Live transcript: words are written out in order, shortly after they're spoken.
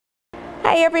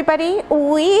Hi everybody,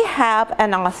 we have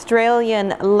an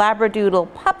Australian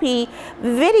Labradoodle puppy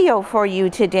video for you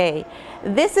today.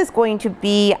 This is going to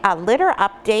be a litter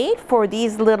update for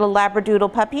these little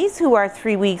Labradoodle puppies who are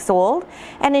 3 weeks old.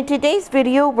 And in today's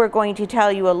video, we're going to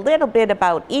tell you a little bit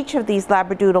about each of these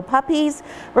Labradoodle puppies.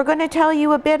 We're going to tell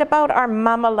you a bit about our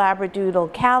mama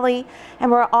Labradoodle, Callie,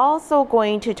 and we're also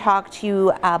going to talk to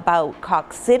you about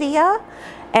coccidia.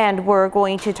 And we're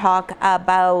going to talk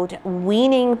about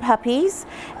weaning puppies,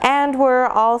 and we're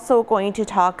also going to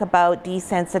talk about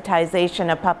desensitization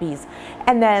of puppies.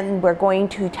 And then we're going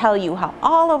to tell you how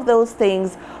all of those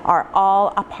things are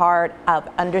all a part of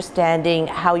understanding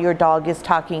how your dog is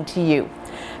talking to you.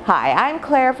 Hi, I'm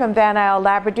Claire from Van Isle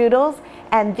Labradoodles,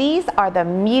 and these are the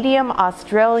medium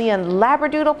Australian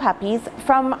Labradoodle puppies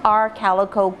from our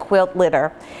Calico Quilt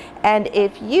litter. And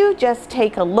if you just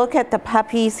take a look at the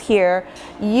puppies here,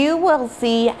 you will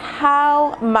see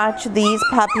how much these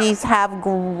puppies have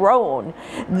grown.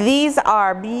 These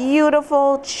are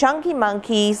beautiful, chunky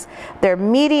monkeys. They're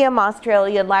medium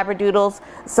Australian Labradoodles.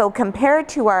 So compared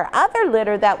to our other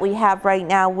litter that we have right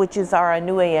now, which is our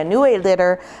Anue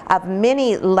litter of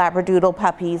mini Labradoodle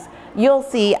puppies, you'll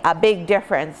see a big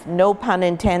difference, no pun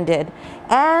intended.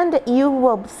 And you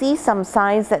will see some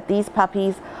signs that these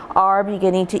puppies are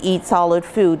beginning to eat solid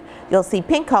food. You'll see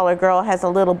Pink Collar Girl has a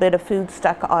little bit of food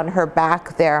stuck on her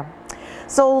back there.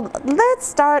 So let's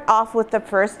start off with the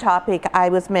first topic I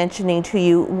was mentioning to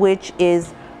you, which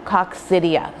is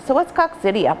coccidia. So what's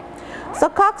coccidia? So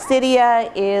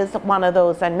coccidia is one of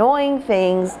those annoying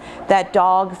things that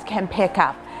dogs can pick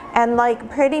up. And like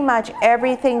pretty much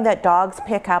everything that dogs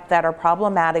pick up that are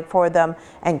problematic for them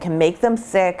and can make them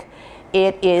sick,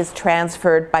 it is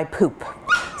transferred by poop.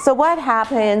 So what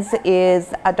happens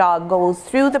is a dog goes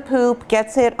through the poop,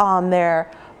 gets it on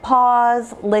their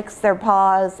paws, licks their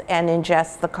paws, and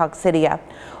ingests the coccidia.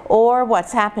 Or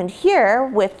what's happened here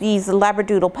with these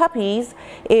Labradoodle puppies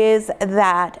is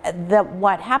that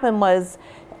what happened was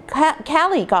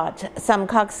Callie got some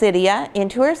coccidia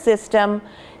into her system.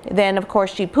 Then of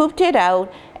course she pooped it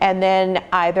out, and then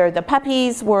either the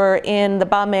puppies were in the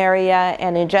bum area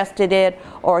and ingested it,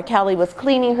 or Callie was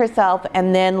cleaning herself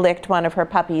and then licked one of her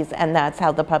puppies, and that's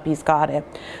how the puppies got it.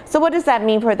 So what does that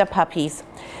mean for the puppies?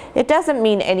 It doesn't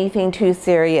mean anything too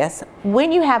serious.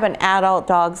 When you have an adult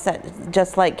dog,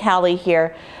 just like Callie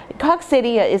here,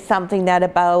 coccidia is something that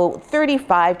about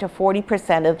 35 to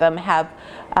 40% of them have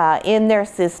in their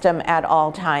system at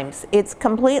all times. It's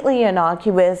completely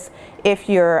innocuous if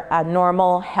you're a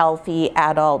normal, healthy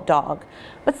adult dog.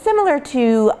 But similar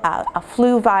to a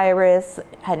flu virus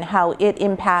and how it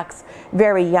impacts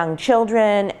very young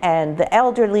children and the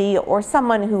elderly or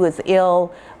someone who is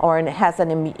ill or has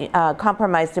a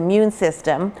compromised immune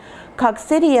system,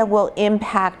 coccidia will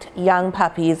impact young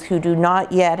puppies who do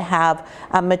not yet have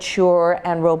a mature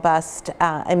and robust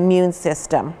immune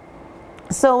system.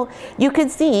 So you can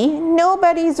see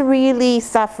nobody's really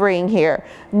suffering here.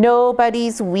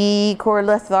 Nobody's weak or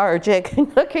lethargic.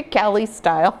 Look at Callie's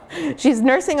style. She's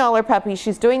nursing all her puppies.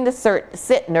 She's doing the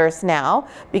sit nurse now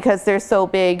because they're so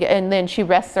big, and then she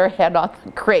rests her head on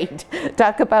the crate.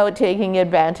 Talk about taking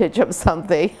advantage of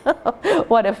something.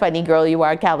 What a funny girl you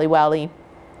are, Callie Wally.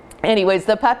 Anyways,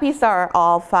 the puppies are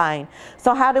all fine.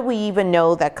 So how do we even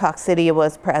know that coccidia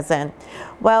was present?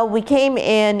 Well, we came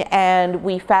in and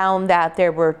we found that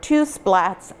there were 2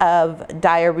 splats of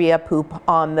diarrhea poop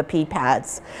on the pee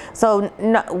pads. So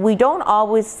we don't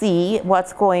always see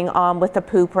what's going on with the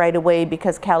poop right away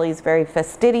because Callie's very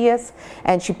fastidious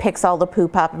and she picks all the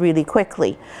poop up really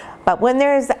quickly. But when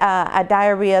there's a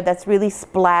diarrhea that's really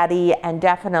splatty and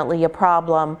definitely a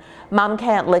problem, mom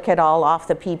can't lick it all off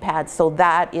the pee pad, so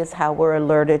that is how we're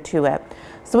alerted to it.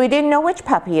 So we didn't know which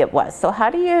puppy it was. So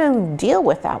how do you deal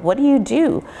with that? What do you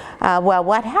do? Well,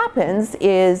 what happens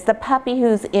is the puppy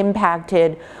who's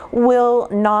impacted will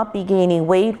not be gaining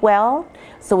weight well.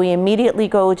 So we immediately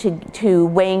go to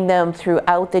weighing them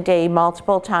throughout the day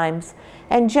multiple times.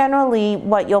 And generally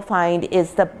what you'll find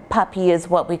is the puppy is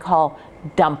what we call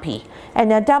dumpy.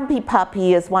 And a dumpy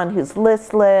puppy is one who's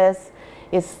listless,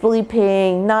 is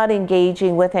sleeping, not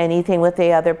engaging with anything with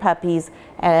the other puppies,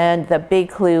 and the big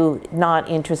clue, not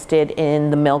interested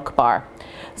in the milk bar.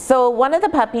 So one of the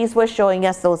puppies was showing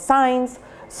us those signs.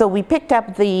 So we picked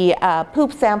up the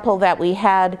poop sample that we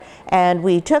had, and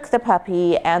we took the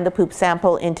puppy and the poop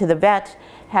sample into the vet,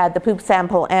 had the poop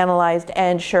sample analyzed,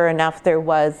 and sure enough, there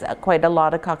was quite a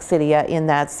lot of coccidia in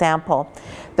that sample.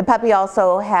 The puppy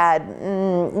also had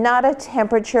not a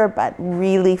temperature, but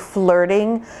really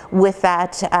flirting with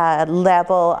that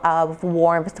level of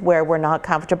warmth where we're not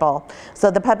comfortable. So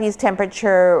the puppy's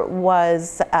temperature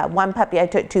was, one puppy, I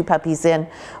took 2 puppies in,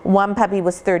 one puppy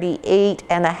was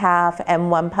 38.5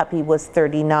 and one puppy was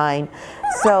 39.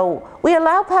 So we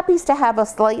allow puppies to have a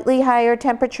slightly higher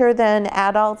temperature than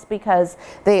adults because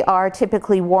they are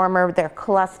typically warmer, they're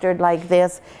clustered like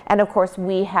this, and of course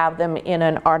we have them in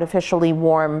an artificially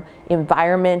warm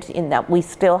environment in that we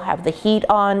still have the heat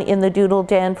on in the doodle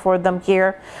den for them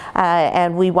here,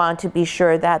 and we want to be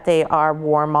sure that they are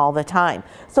warm all the time.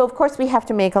 So of course we have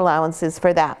to make allowances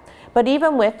for that. But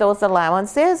even with those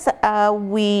allowances,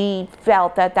 we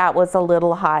felt that that was a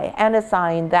little high and a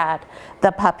sign that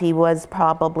the puppy was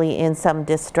probably in some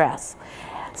distress.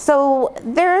 So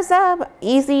there's an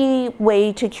easy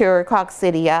way to cure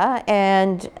coccidia,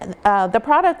 and the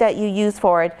product that you use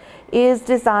for it is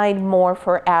designed more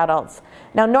for adults.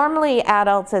 Now normally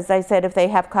adults, as I said, if they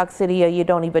have coccidia, you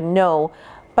don't even know.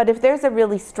 But if there's a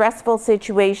really stressful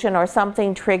situation or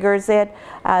something triggers it,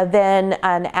 then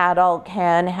an adult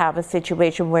can have a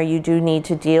situation where you do need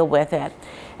to deal with it.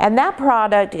 And that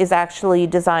product is actually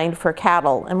designed for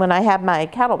cattle. And when I had my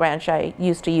cattle ranch, I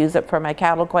used to use it for my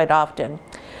cattle quite often.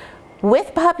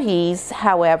 With puppies,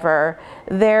 however,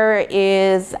 there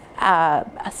is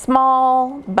a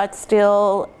small but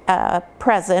still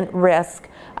present risk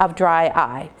of dry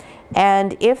eye.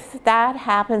 And if that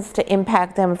happens to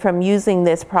impact them from using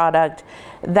this product,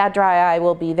 that dry eye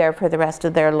will be there for the rest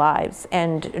of their lives.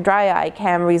 And dry eye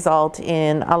can result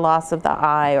in a loss of the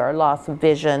eye or loss of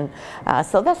vision.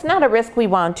 So that's not a risk we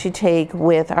want to take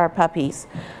with our puppies.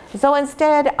 So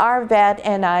instead, our vet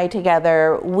and I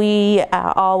together, we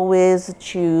always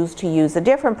choose to use a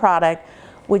different product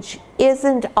which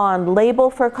isn't on label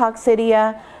for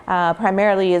coccidia,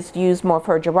 primarily is used more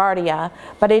for Giardia,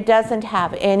 but it doesn't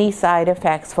have any side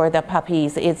effects for the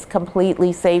puppies. It's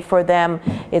completely safe for them.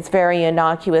 It's very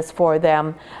innocuous for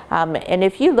them. And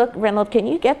if you look, Reynold, can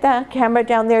you get the camera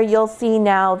down there? You'll see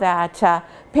now that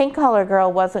Pink Collar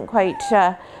Girl wasn't quite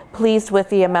pleased with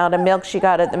the amount of milk she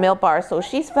got at the milk bar, so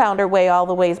she's found her way all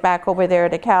the ways back over there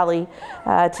to Cali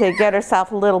to get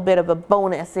herself a little bit of a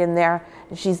bonus in there.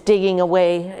 She's digging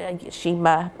away. She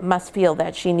must feel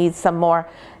that she needs some more,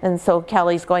 and so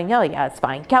Kelly's going, oh yeah, it's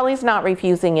fine. Kelly's not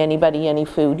refusing anybody any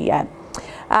food yet.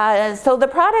 So the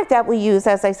product that we use,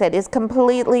 as I said, is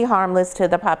completely harmless to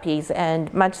the puppies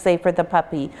and much safer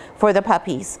for the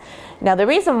puppies. Now the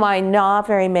reason why not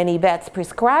very many vets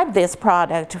prescribe this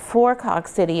product for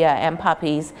coccidia and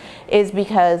puppies is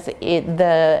because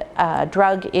the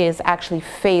drug is actually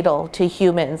fatal to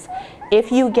humans. If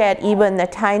you get even the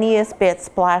tiniest bit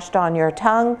splashed on your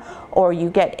tongue, or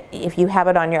if you have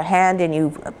it on your hand and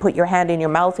you put your hand in your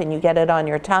mouth and you get it on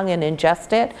your tongue and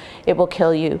ingest it, it will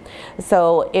kill you.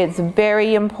 So it's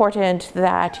very important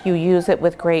that you use it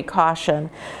with great caution.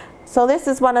 So this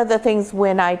is one of the things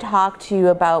when I talk to you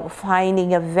about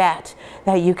finding a vet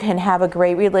that you can have a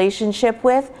great relationship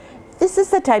with. This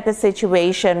is the type of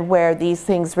situation where these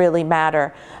things really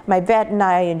matter. My vet and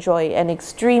I enjoy an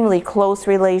extremely close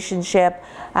relationship.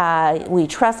 We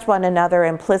trust one another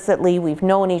implicitly. We've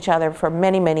known each other for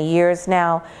many, many years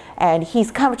now, and he's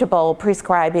comfortable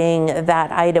prescribing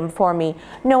that item for me,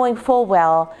 knowing full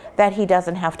well that he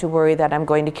doesn't have to worry that I'm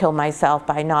going to kill myself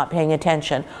by not paying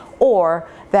attention, or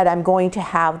that I'm going to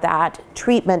have that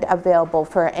treatment available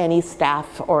for any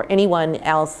staff or anyone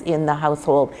else in the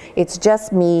household. It's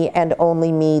just me and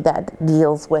only me that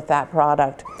deals with that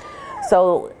product.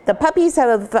 So the puppies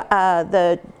have,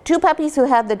 the 2 puppies who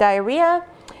had the diarrhea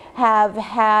have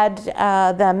had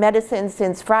the medicine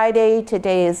since Friday.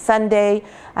 Today is Sunday.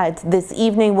 This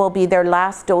evening will be their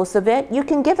last dose of it. You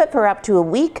can give it for up to a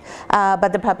week, but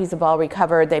the puppies have all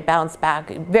recovered. They bounced back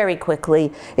very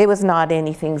quickly. It was not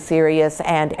anything serious,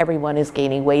 and everyone is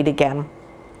gaining weight again.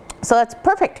 So that's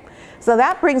perfect. So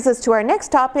that brings us to our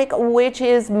next topic, which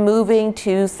is moving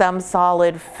to some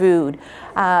solid food.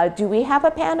 Do we have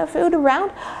a pan of food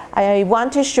around? I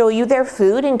want to show you their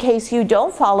food in case you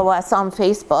don't follow us on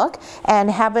Facebook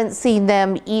and haven't seen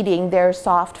them eating their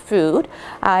soft food.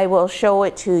 I will show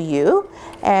it to you,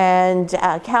 and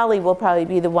Callie will probably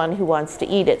be the one who wants to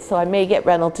eat it. So I may get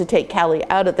Reynolds to take Callie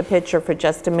out of the picture for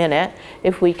just a minute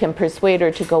if we can persuade her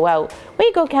to go out. Where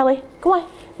you go, Callie? Go on.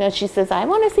 Now she says, I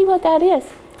want to see what that is.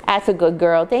 That's a good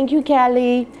girl. Thank you,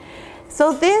 Callie.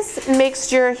 So this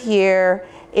mixture here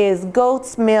is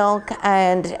goat's milk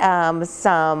and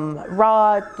some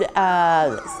raw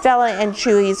Stella and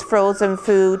Chewy's frozen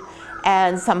food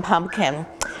and some pumpkin.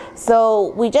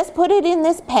 So we just put it in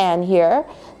this pan here.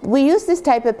 We use this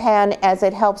type of pan as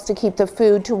it helps to keep the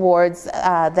food towards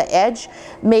the edge,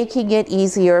 making it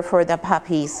easier for the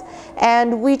puppies.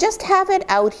 And we just have it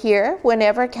out here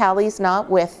whenever Callie's not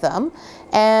with them.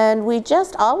 And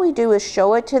all we do is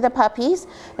show it to the puppies.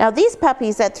 Now these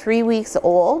puppies at 3 weeks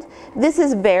old, this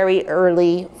is very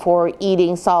early for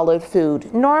eating solid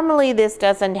food. Normally this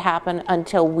doesn't happen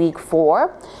until week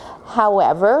 4.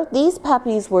 However, these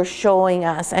puppies were showing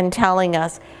us and telling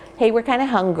us, hey, we're kind of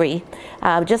hungry.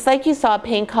 Just like you saw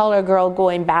Pink Color Girl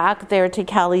going back there to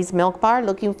Callie's milk bar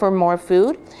looking for more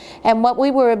food. And what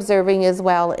we were observing as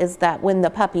well is that when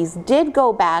the puppies did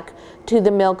go back to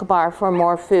the milk bar for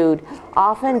more food,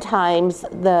 oftentimes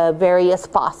the various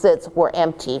faucets were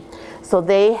empty. So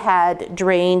they had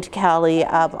drained Callie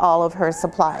of all of her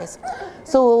supplies.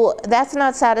 So that's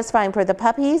not satisfying for the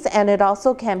puppies, and it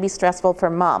also can be stressful for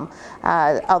mom.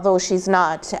 Although she's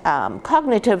not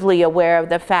cognitively aware of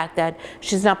the fact that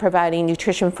she's not providing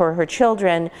nutrition for her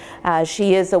children,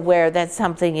 she is aware that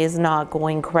something is not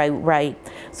going quite right.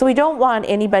 So we don't want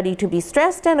anybody to be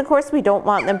stressed, and of course we don't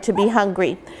want them to be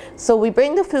hungry. So we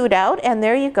bring the food out, and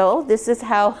there you go. This is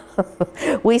how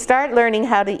we start learning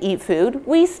how to eat food.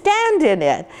 We stand in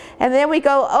it, and then we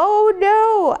go, oh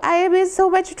no, I am in so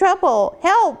much trouble.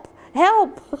 Help,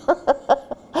 help.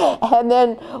 And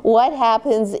then what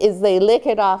happens is they lick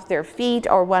it off their feet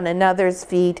or one another's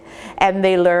feet, and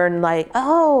they learn like,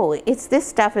 oh, it's this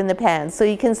stuff in the pan. So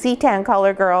you can see Tan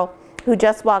Collar Girl, who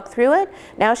just walked through it.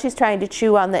 Now she's trying to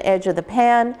chew on the edge of the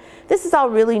pan. This is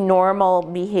all really normal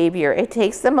behavior. It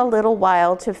takes them a little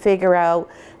while to figure out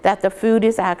that the food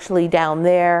is actually down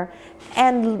there.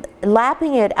 And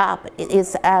lapping it up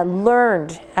is a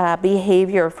learned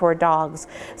behavior for dogs.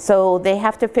 So they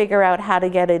have to figure out how to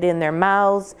get it in their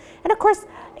mouths. And of course,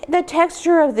 the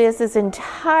texture of this is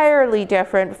entirely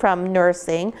different from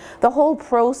nursing. The whole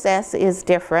process is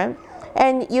different.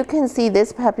 And you can see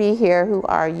this puppy here, who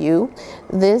are you?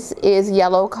 This is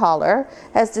Yellow Collar,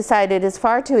 has decided it's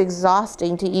far too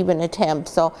exhausting to even attempt.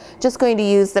 So just going to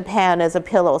use the pan as a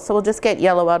pillow. So we'll just get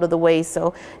Yellow out of the way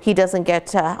so he doesn't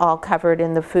get all covered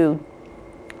in the food.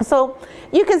 So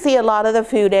you can see a lot of the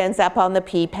food ends up on the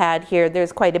pee pad here.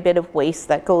 There's quite a bit of waste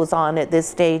that goes on at this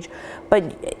stage.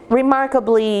 But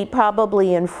remarkably,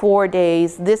 probably in 4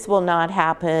 days, this will not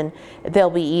happen. They'll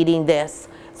be eating this.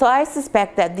 So I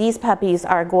suspect that these puppies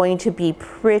are going to be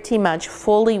pretty much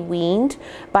fully weaned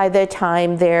by the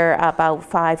time they're about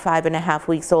 5.5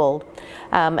 weeks old.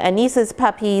 Anissa's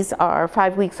puppies are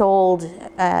 5 weeks old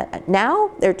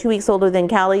now. They're 2 weeks older than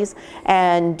Callie's,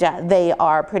 and they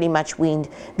are pretty much weaned.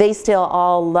 They still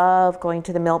all love going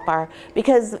to the milk bar,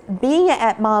 because being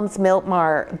at mom's milk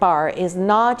bar is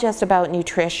not just about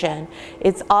nutrition.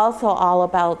 It's also all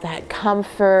about that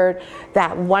comfort,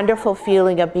 that wonderful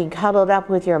feeling of being cuddled up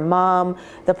with your mom,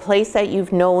 the place that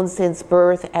you've known since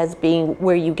birth as being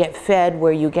where you get fed,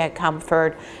 where you get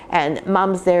comfort, and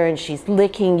mom's there and she's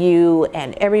licking you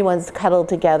and everyone's cuddled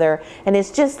together. And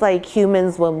it's just like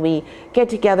humans when we get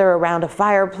together around a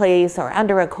fireplace or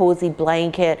under a cozy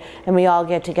blanket and we all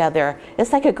get together.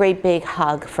 It's like a great big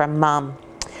hug from mom.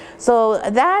 So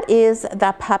that is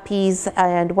the puppies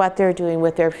and what they're doing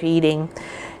with their feeding.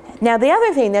 Now the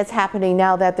other thing that's happening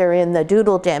now that they're in the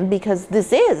doodle den, because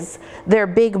this is their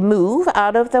big move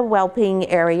out of the whelping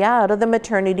area, out of the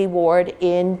maternity ward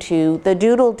into the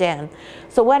doodle den.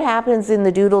 So what happens in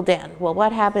the doodle den? Well,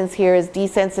 what happens here is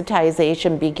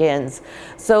desensitization begins.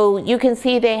 So you can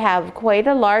see they have quite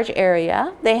a large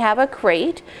area. They have a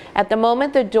crate. At the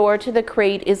moment, the door to the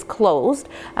crate is closed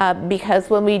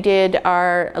because when we did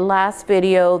our last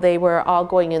video, they were all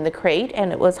going in the crate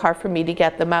and it was hard for me to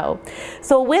get them out.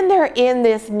 So when they're in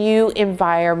this new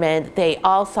environment, they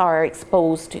also are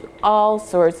exposed to all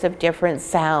sorts of different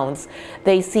sounds.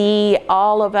 They see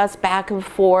all of us back and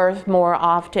forth more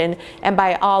often, and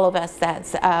by all of us,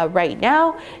 that's right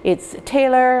now, it's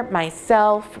Taylor,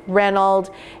 myself,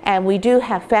 Reynold, and we do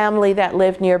have family that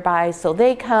live nearby, so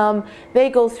they come, they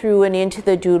go through and into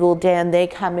the doodle den, they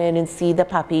come in and see the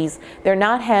puppies. They're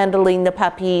not handling the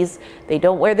puppies, they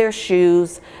don't wear their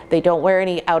shoes, they don't wear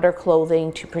any outer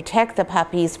clothing to protect the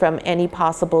puppies from any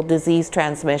possible disease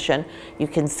transmission. You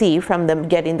can see from them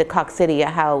getting the coccidia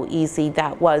how easy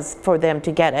that was for them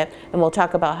to get it, and we'll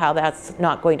talk about how that's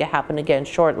not going to happen again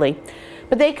shortly.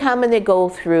 But they come and they go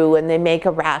through and they make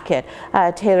a racket.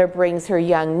 Taylor brings her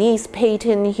young niece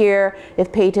Peyton here.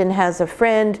 If Peyton has a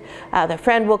friend, the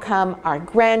friend will come. Our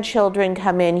grandchildren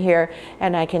come in here,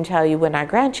 and I can tell you when our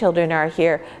grandchildren are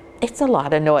here, it's a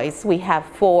lot of noise. We have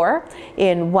 4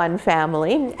 in one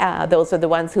family. Those are the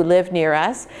ones who live near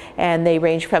us, and they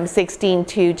range from 16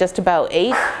 to just about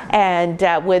 8. And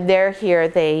when they're here,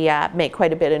 they make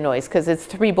quite a bit of noise because it's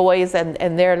 3 boys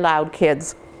and they're loud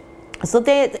kids. So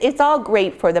it's all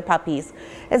great for the puppies.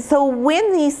 And so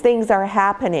when these things are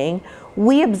happening,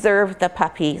 we observe the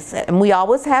puppies, and we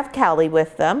always have Callie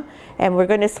with them. And we're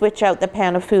going to switch out the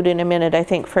pan of food in a minute, I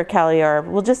think, for Callie, or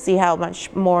we'll just see how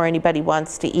much more anybody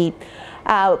wants to eat.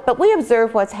 But we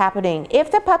observe what's happening.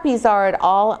 If the puppies are at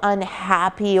all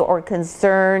unhappy or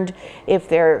concerned, if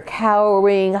they're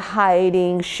cowering,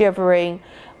 hiding, shivering,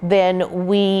 then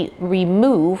we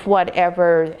remove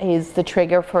whatever is the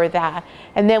trigger for that.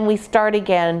 And then we start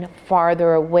again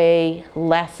farther away,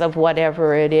 less of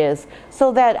whatever it is,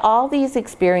 so that all these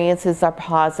experiences are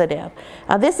positive.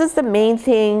 Now, this is the main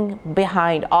thing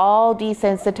behind all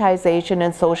desensitization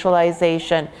and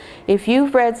socialization. If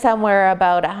you've read somewhere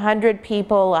about 100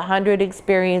 people, 100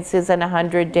 experiences in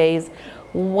 100 days,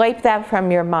 wipe that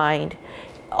from your mind.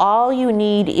 All you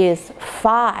need is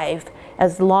 5,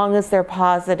 as long as they're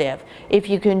positive. If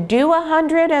you can do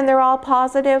 100 and they're all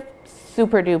positive,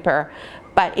 super duper.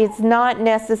 But it's not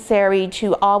necessary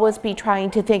to always be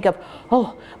trying to think of,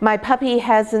 oh, my puppy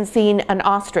hasn't seen an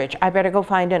ostrich, I better go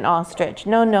find an ostrich.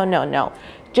 No, no, no, no.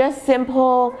 Just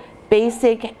simple,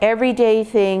 basic, everyday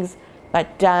things,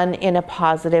 but done in a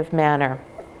positive manner.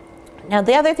 Now,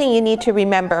 the other thing you need to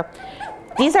remember,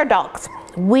 these are dogs.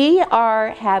 We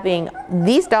are having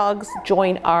these dogs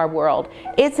join our world.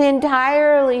 It's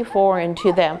entirely foreign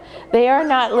to them. They are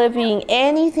not living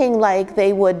anything like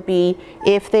they would be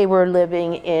if they were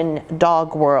living in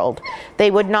dog world. They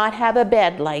would not have a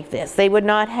bed like this. They would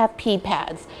not have pee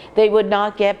pads. They would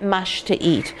not get mush to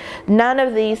eat. None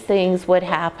of these things would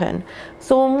happen.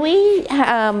 So when we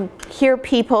hear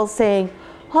people saying,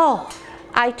 oh,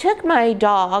 I took my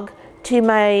dog to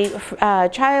my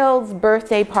child's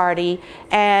birthday party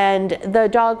and the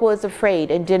dog was afraid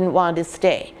and didn't want to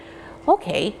stay.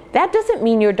 Okay, that doesn't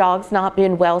mean your dog's not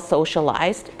been well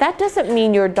socialized. That doesn't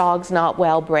mean your dog's not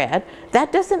well bred.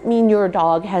 That doesn't mean your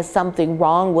dog has something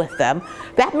wrong with them.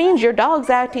 That means your dog's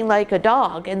acting like a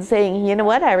dog and saying, you know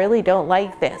what, I really don't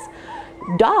like this.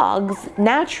 Dogs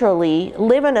naturally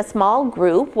live in a small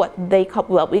group, what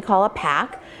we call a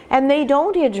pack, and they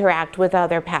don't interact with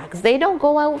other packs. They don't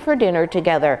go out for dinner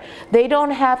together. They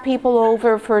don't have people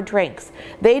over for drinks.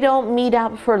 They don't meet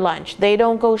up for lunch. They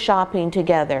don't go shopping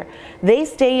together. They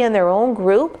stay in their own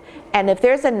group, and if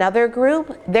there's another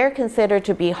group, they're considered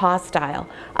to be hostile.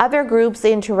 Other groups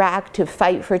interact to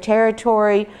fight for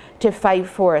territory, to fight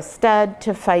for a stud,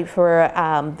 to fight for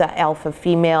the alpha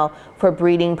female for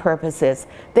breeding purposes.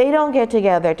 They don't get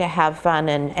together to have fun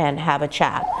and have a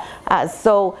chat.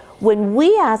 So when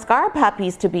we ask our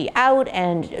puppies to be out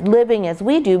and living as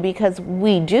we do, because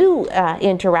we do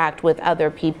interact with other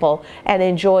people and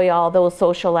enjoy all those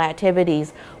social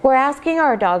activities, we're asking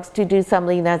our dogs to do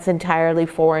something that's entirely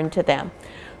foreign to them.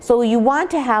 So you want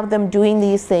to have them doing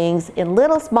these things in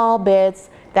little small bits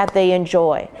that they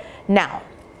enjoy. Now,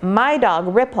 my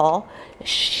dog Ripple,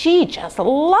 she just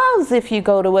loves if you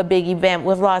go to a big event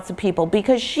with lots of people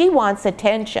because she wants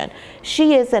attention.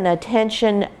 She is an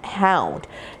attention hound.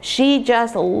 She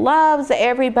just loves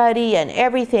everybody and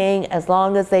everything as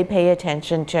long as they pay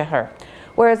attention to her.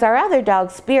 Whereas our other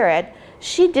dog, Spirit,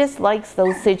 she dislikes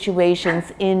those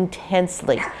situations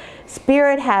intensely.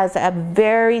 Spirit has a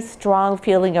very strong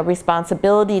feeling of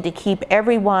responsibility to keep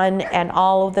everyone and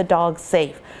all of the dogs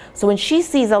safe. So when she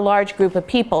sees a large group of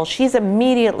people, she's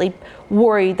immediately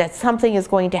worried that something is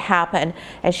going to happen,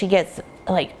 and she gets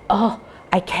like, oh,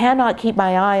 I cannot keep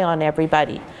my eye on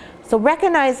everybody. So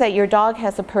recognize that your dog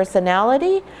has a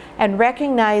personality, and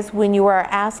recognize when you are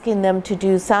asking them to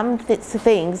do some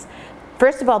things,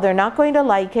 first of all, they're not going to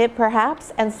like it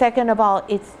perhaps, and second of all,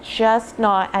 it's just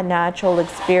not a natural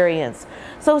experience.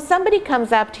 So if somebody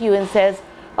comes up to you and says,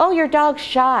 oh, your dog's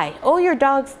shy, oh, your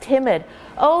dog's timid,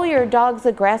 oh, your dog's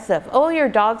aggressive, oh, your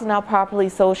dog's not properly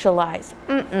socialized.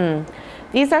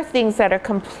 These are things that are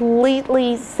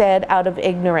completely said out of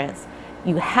ignorance.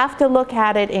 You have to look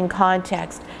at it in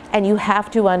context, and you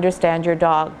have to understand your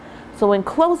dog. So in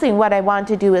closing, what I want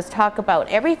to do is talk about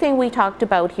everything we talked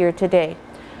about here today.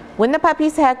 When the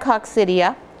puppies had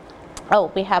coccidia,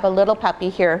 oh, we have a little puppy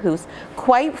here who's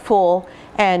quite full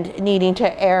and needing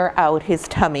to air out his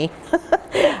tummy.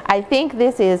 I think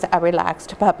this is a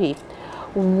relaxed puppy.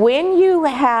 When you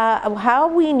have, how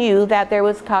we knew that there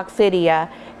was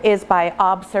coccidia is by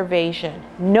observation.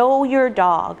 Know your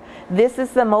dog. This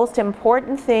is the most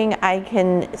important thing I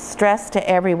can stress to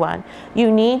everyone.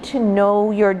 You need to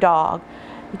know your dog.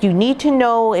 You need to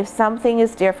know if something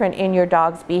is different in your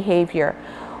dog's behavior.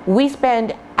 We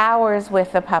spend hours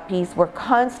with the puppies. We're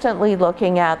constantly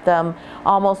looking at them.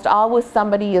 Almost always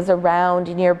somebody is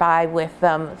around nearby with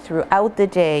them throughout the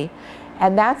day.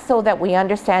 And that's so that we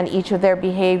understand each of their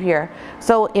behavior.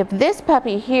 So if this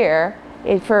puppy here,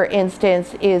 for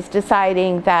instance, is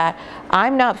deciding that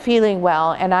I'm not feeling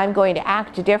well and I'm going to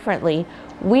act differently,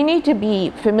 we need to be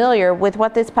familiar with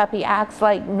what this puppy acts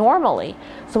like normally.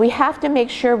 So we have to make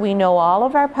sure we know all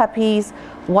of our puppies,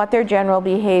 what their general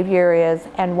behavior is,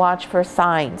 and watch for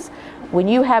signs. When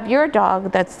you have your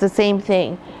dog, that's the same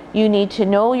thing. You need to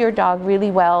know your dog really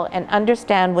well and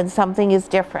understand when something is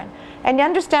different. And you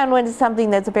understand when it's something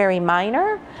that's very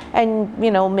minor and, you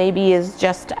know, maybe is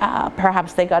just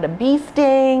perhaps they got a bee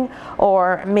sting,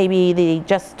 or maybe they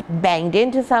just banged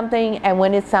into something, and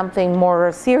when it's something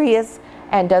more serious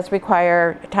and does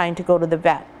require time to go to the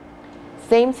vet.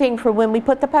 Same thing for when we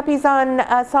put the puppies on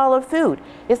solid food.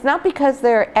 It's not because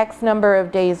they're X number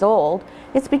of days old,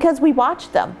 it's because we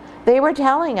watched them. They were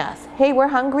telling us, hey, we're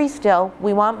hungry still,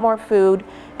 we want more food,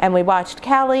 and we watched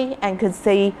Callie and could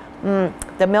see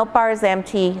the milk bar is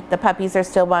empty, the puppies are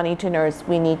still wanting to nurse,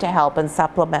 we need to help and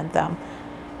supplement them.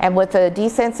 And with the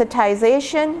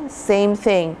desensitization, same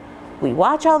thing. We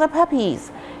watch all the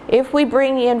puppies. If we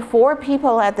bring in 4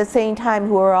 people at the same time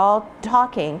who are all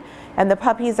talking and the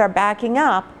puppies are backing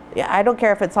up, I don't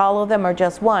care if it's all of them or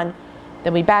just one,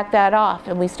 then we back that off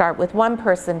and we start with 1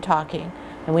 person talking,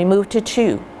 and we move to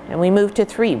 2, and we move to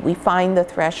 3. We find the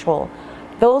threshold.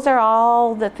 Those are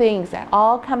all the things that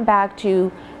all come back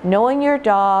to knowing your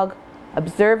dog,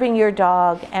 observing your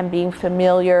dog, and being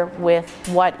familiar with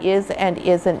what is and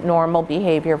isn't normal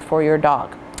behavior for your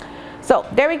dog. So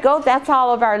there we go, that's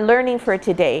all of our learning for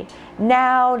today.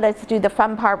 Now let's do the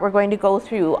fun part. We're going to go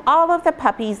through all of the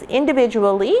puppies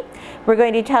individually. We're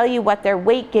going to tell you what their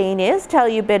weight gain is, tell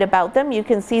you a bit about them. You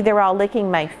can see they're all licking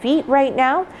my feet right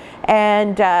now.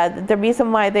 And the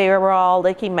reason why they were all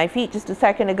licking my feet just a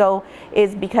second ago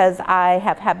is because I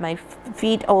have had my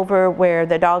feet over where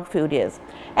the dog food is.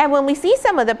 And when we see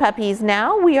some of the puppies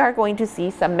now, we are going to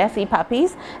see some messy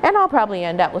puppies, and I'll probably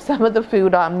end up with some of the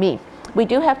food on me. We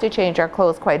do have to change our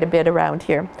clothes quite a bit around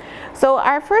here. So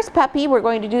our first puppy, we're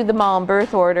going to do them all in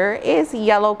birth order, is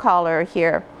Yellow Collar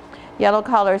here. Yellow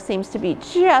Collar seems to be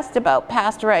just about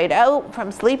passed right out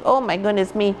from sleep. Oh my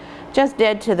goodness me, just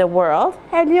dead to the world.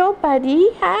 Hello buddy,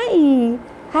 hi.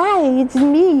 Hi, it's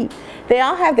me. They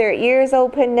all have their ears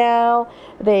open now.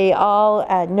 They all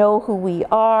know who we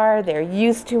are. They're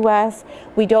used to us.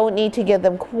 We don't need to give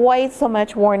them quite so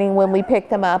much warning when we pick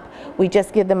them up. We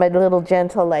just give them a little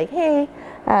gentle like, hey.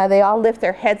 They all lift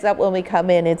their heads up when we come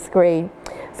in. It's great.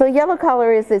 So Yellow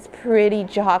Collar is this pretty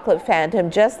chocolate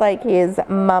phantom, just like his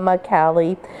mama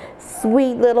Callie.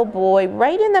 Sweet little boy,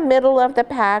 right in the middle of the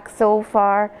pack so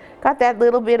far. Got that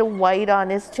little bit of white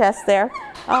on his chest there.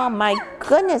 Oh my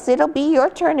goodness, it'll be your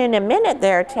turn in a minute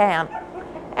there, Tam.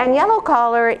 And Yellow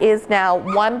Collar is now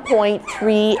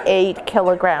 1.38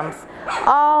 kilograms.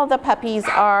 All the puppies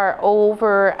are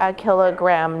over a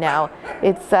kilogram now.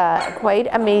 It's quite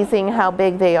amazing how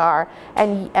big they are.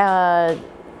 And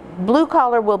Blue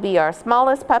Collar will be our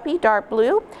smallest puppy, dark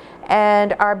blue,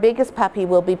 and our biggest puppy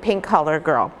will be Pink Collar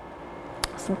Girl.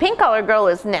 So Pink Collar Girl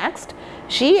is next.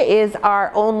 She is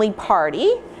our only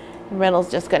party.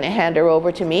 Reynolds just going to hand her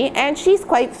over to me, and she's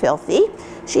quite filthy.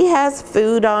 She has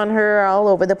food on her all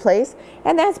over the place,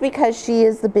 and that's because she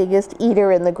is the biggest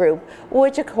eater in the group,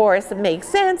 which of course makes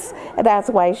sense, and that's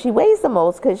why she weighs the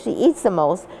most, because she eats the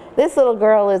most. This little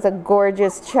girl is a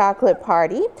gorgeous chocolate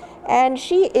party, and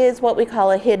she is what we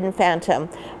call a hidden phantom.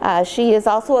 She is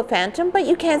also a phantom, but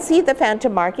you can't see the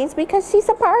phantom markings because she's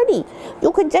a party.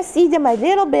 You can just see them a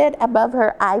little bit above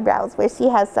her eyebrows where she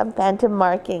has some phantom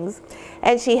markings.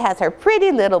 And she has her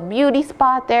pretty little beauty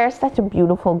spot there. Such a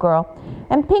beautiful girl.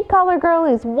 And Pink Collar Girl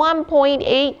is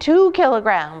 1.82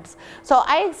 kilograms. So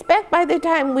I expect by the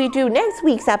time we do next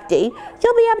week's update,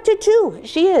 she'll be up to 2.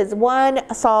 She is one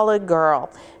solid girl.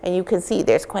 And you can see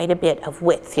there's quite a bit of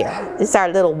width here. This is our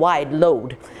little wide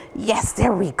load. Yes,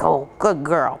 there we go. Good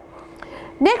girl.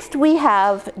 Next we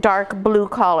have Dark Blue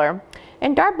Collar.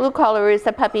 And Dark Blue Collar is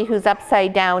a puppy who's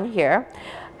upside down here.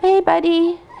 Hey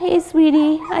buddy. Hey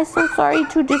sweetie. I'm so sorry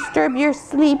to disturb your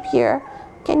sleep here.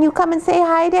 Can you come and say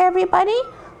hi to everybody?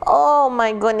 Oh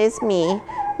my goodness me.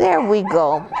 There we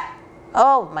go.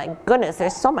 Oh my goodness,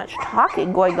 there's so much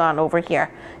talking going on over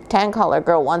here. Tan Collar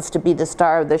Girl wants to be the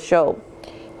star of the show.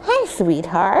 Hi,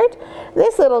 sweetheart.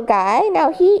 This little guy,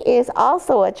 now he is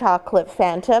also a chocolate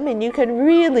phantom, and you can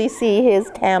really see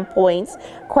his tan points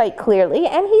quite clearly,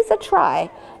 and he's a tri.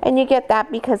 And you get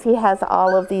that because he has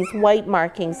all of these white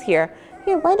markings here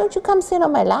Here, why don't you come sit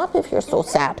on my lap if you're so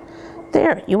sad?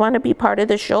 There, you want to be part of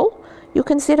the show? You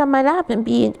can sit on my lap and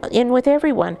be in with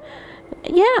everyone.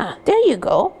 Yeah, there you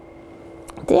go.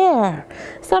 There.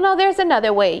 So now there's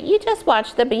another way. You just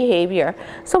watch the behavior.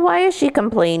 So why is she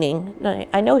complaining?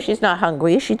 I know she's not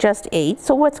hungry. She just ate.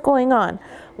 So what's going on?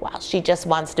 Well, she just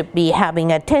wants to be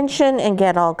having attention and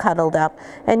get all cuddled up.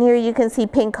 And here you can see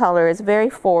pink color is very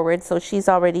forward. So she's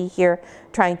already here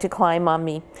trying to climb on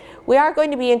me. We are going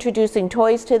to be introducing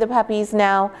toys to the puppies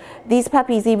now. These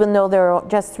puppies, even though they're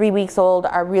just 3 weeks old,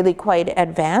 are really quite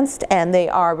advanced and they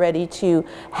are ready to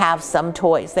have some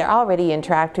toys. They're already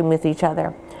interacting with each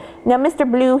other. Now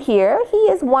Mr. Blue here, he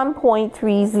is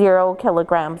 1.30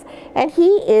 kilograms and he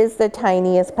is the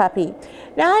tiniest puppy.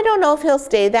 Now I don't know if he'll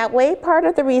stay that way. Part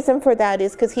of the reason for that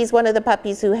is because he's one of the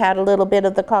puppies who had a little bit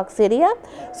of the coccidia.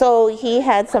 So he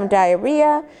had some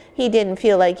diarrhea. He didn't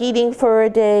feel like eating for a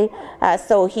day.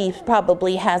 So he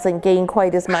probably hasn't gained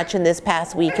quite as much in this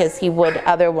past week as he would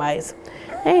otherwise.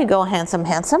 There you go, handsome,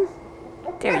 handsome.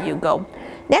 There you go.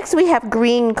 Next we have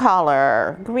green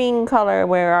collar. Green collar,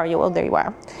 where are you? Oh, there you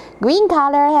are. Green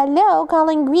collar, hello,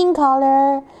 calling green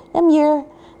collar. I'm here.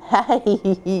 Hi.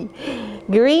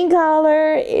 Green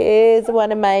collar is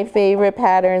one of my favorite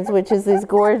patterns, which is this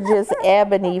gorgeous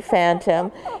ebony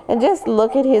phantom. And just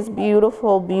look at his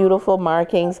beautiful, beautiful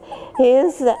markings.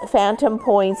 His phantom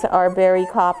points are very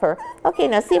copper. Okay,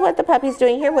 now see what the puppy's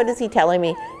doing here? What is he telling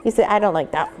me? He said, I don't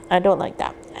like that. I don't like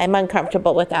that. I'm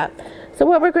uncomfortable with that. So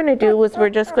what we're going to do is we're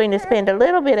just going to spend a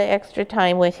little bit of extra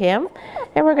time with him.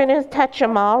 And we're going to touch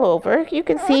him all over. You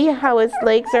can see how his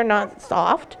legs are not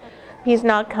soft. He's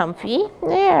not comfy.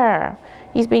 There.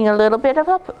 He's being a little bit of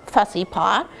a fussy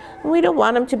pot. We don't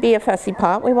want him to be a fussy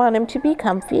pot. We want him to be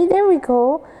comfy. There we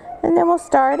go. And then we'll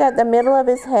start at the middle of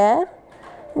his head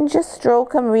and just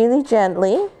stroke him really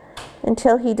gently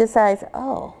until he decides,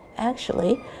 oh,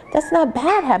 actually, that's not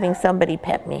bad having somebody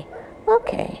pet me.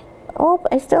 Okay. Oh,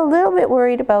 I'm still a little bit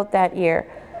worried about that ear.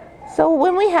 So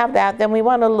when we have that, then we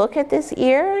want to look at this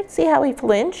ear, see how he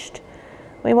flinched.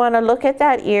 We want to look at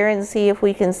that ear and see if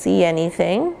we can see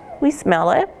anything. We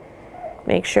smell it.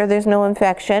 Make sure there's no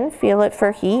infection. Feel it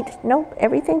for heat. Nope,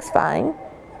 everything's fine.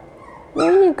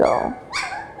 There you go.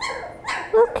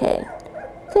 Okay,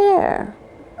 there.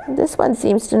 This one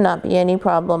seems to not be any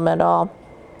problem at all.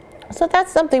 So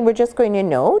that's something we're just going to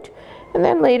note. And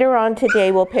then later on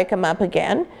today, we'll pick him up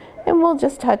again. And we'll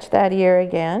just touch that ear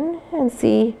again and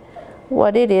see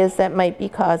what it is that might be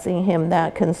causing him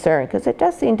that concern. Because it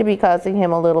does seem to be causing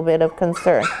him a little bit of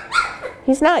concern.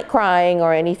 He's not crying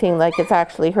or anything like it's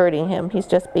actually hurting him. He's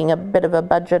just being a bit of a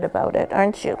budget about it,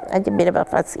 aren't you? A bit of a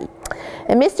fussy.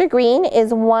 And Mr. Green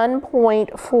is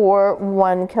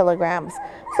 1.41 kilograms.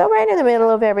 So right in the middle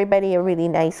of everybody, a really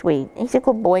nice weight. He's a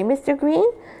good boy, Mr.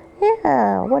 Green.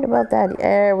 Yeah, what about that?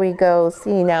 There we go.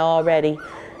 See now already.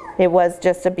 It was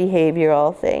just a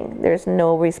behavioral thing. There's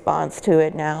no response to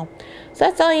it now. So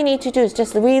that's all you need to do is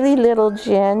just really little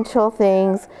gentle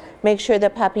things. Make sure the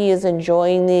puppy is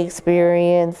enjoying the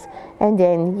experience. And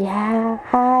then, yeah,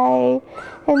 hi.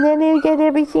 And then you get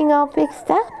everything all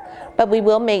fixed up. But we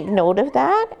will make note of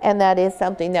that. And that is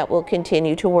something that we'll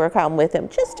continue to work on with him.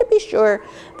 Just to be sure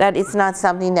that it's not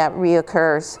something that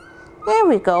reoccurs. There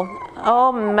we go.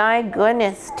 Oh my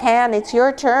goodness, Tan, it's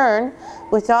your turn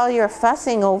with all your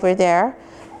fussing over there.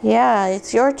 Yeah,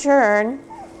 it's your turn.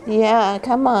 Yeah,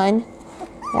 come on.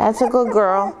 That's a good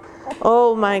girl.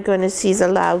 Oh my goodness, she's a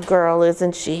loud girl,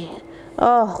 isn't she?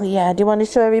 Oh yeah, do you want to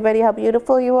show everybody how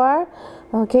beautiful you are?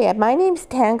 Okay, my name's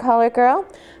Tan Collar Girl.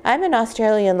 I'm an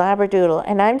Australian Labradoodle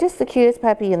and I'm just the cutest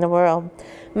puppy in the world.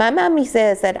 My mommy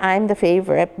says that I'm the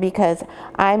favorite because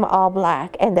I'm all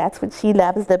black and that's what she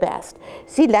loves the best.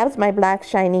 She loves my black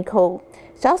shiny coat.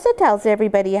 She also tells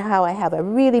everybody how I have a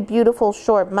really beautiful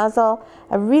short muzzle,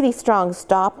 a really strong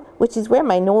stop, which is where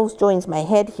my nose joins my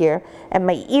head here, and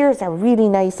my ears are really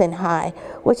nice and high,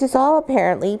 which is all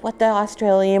apparently what the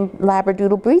Australian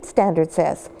Labradoodle breed standard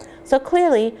says. So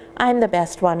clearly, I'm the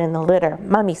best one in the litter,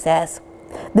 Mommy says.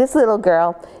 This little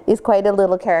girl is quite a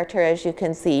little character, as you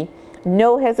can see.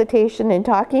 No hesitation in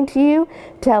talking to you,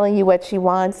 telling you what she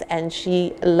wants, and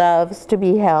she loves to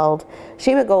be held.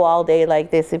 She would go all day like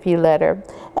this if you let her.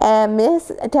 And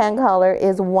Miss Tan Collar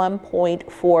is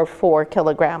 1.44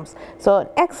 kilograms. So an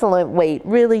excellent weight,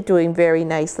 really doing very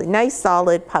nicely. Nice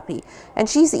solid puppy. And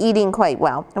she's eating quite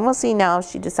well. And we'll see now if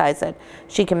she decides that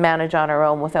she can manage on her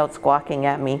own without squawking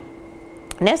at me.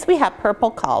 Next we have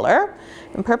Purple Collar.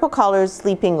 And Purple Collar is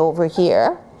sleeping over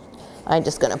here. I'm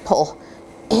just going to pull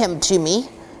him to me.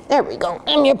 There we go.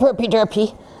 I'm your perpy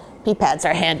derpy. Pee pads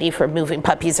are handy for moving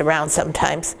puppies around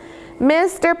sometimes.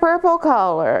 Mr. Purple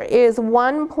Collar is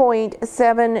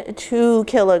 1.72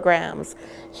 kilograms.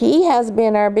 He has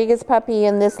been our biggest puppy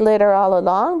in this litter all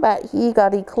along, but he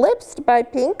got eclipsed by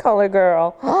Pink Collar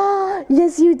Girl.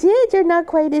 Yes, you did. You're not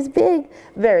quite as big.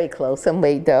 Very close in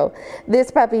weight, though.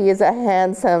 This puppy is a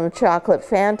handsome chocolate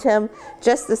phantom,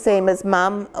 just the same as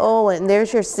Mom. Oh, and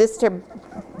there's your sister,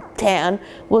 Tan.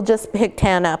 We'll just pick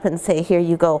Tan up and say, here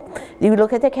you go. You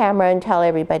look at the camera and tell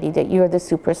everybody that you're the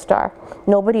superstar.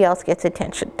 Nobody else gets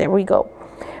attention. There we go.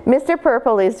 Mr.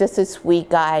 Purple is just a sweet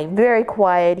guy, very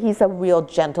quiet. He's a real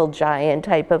gentle giant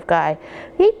type of guy.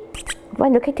 He,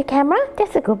 want to look at the camera?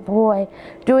 That's a good boy.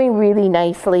 Doing really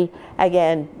nicely.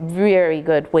 Again, very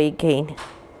good weight gain.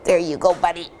 There you go,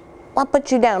 buddy. I'll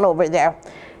put you down over there.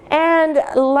 And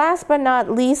last but not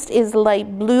least is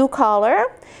Light Blue Collar.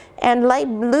 And Light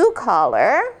Blue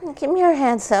Collar, come here,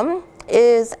 handsome,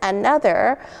 is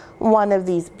another one of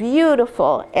these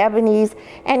beautiful ebonies,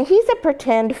 and he's a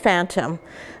pretend phantom.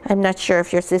 I'm not sure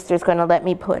if your sister's going to let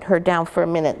me put her down for a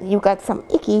minute. You've got some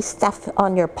icky stuff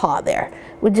on your paw there.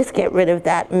 We'll just get rid of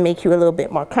that and make you a little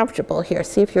bit more comfortable here.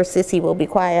 See if your sissy will be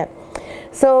quiet.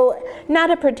 So, not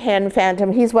a pretend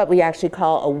phantom. He's what we actually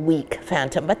call a weak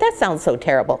phantom, but that sounds so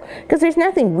terrible because there's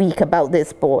nothing weak about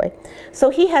this boy. So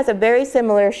he has a very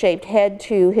similar shaped head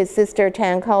to his sister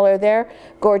Tan Collar there.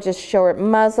 Gorgeous short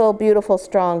muzzle, beautiful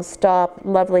strong stop,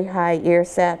 lovely high ear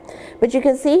set. But you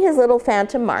can see his little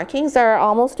phantom markings are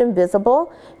almost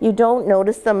invisible. You don't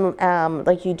notice them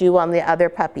like you do on the other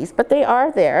puppies, but they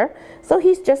are there. So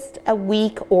he's just a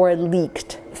weak or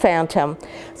leaked phantom.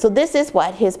 So this is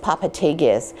what his Papa Tig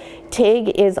is. Tig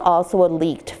is also a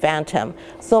leaked phantom.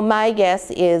 So my guess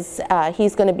is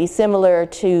he's going to be similar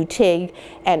to Tig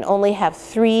and only have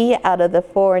 3 out of the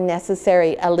 4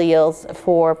 necessary alleles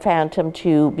for phantom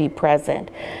to be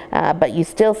present. But you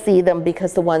still see them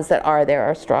because the ones that are there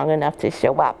are strong enough to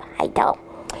show up. I know.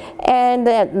 And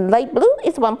light blue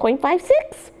is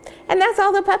 1.56. And that's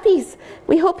all the puppies.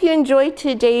 We hope you enjoyed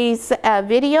today's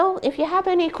video. If you have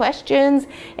any questions,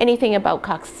 anything about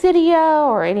coccidia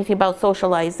or anything about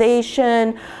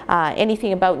socialization,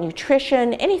 anything about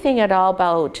nutrition, anything at all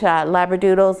about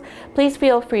Labradoodles, please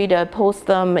feel free to post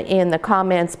them in the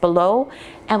comments below.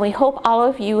 And we hope all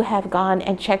of you have gone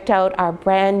and checked out our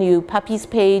brand new puppies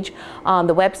page on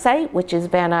the website, which is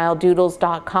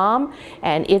vanisledoodles.com.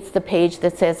 And it's the page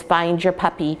that says Find Your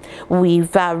Puppy.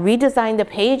 We've redesigned the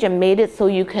page and made it so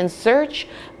you can search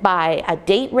by a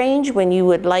date range when you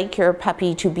would like your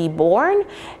puppy to be born.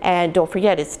 And don't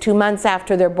forget, it's 2 months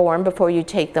after they're born before you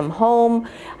take them home.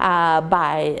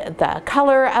 By the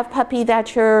color of puppy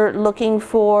that you're looking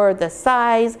for, the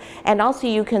size, and also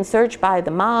you can search by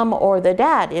the mom or the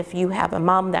dad. If you have a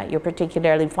mom that you're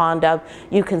particularly fond of,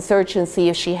 you can search and see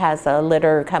if she has a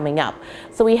litter coming up.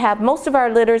 So we have most of our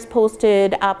litters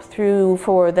posted up through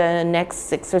for the next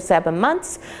 6 or 7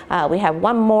 months. We have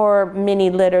one more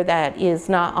mini litter that is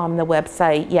not on the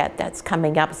website yet, that's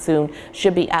coming up soon,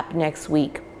 should be up next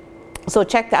week. So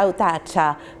check out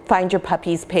that Find Your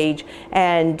Puppies page,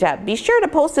 and be sure to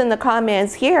post in the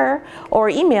comments here or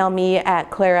email me at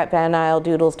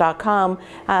claire@vanisledoodles.com.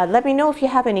 Let me know if you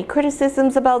have any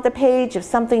criticisms about the page, if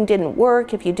something didn't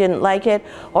work, if you didn't like it,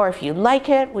 or if you like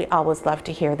it. We always love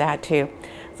to hear that too.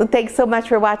 So thanks so much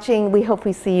for watching. We hope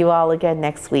we see you all again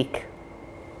next week.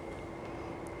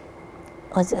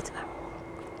 What's it?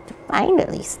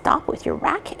 Finally, stop with your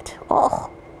racket. Oh.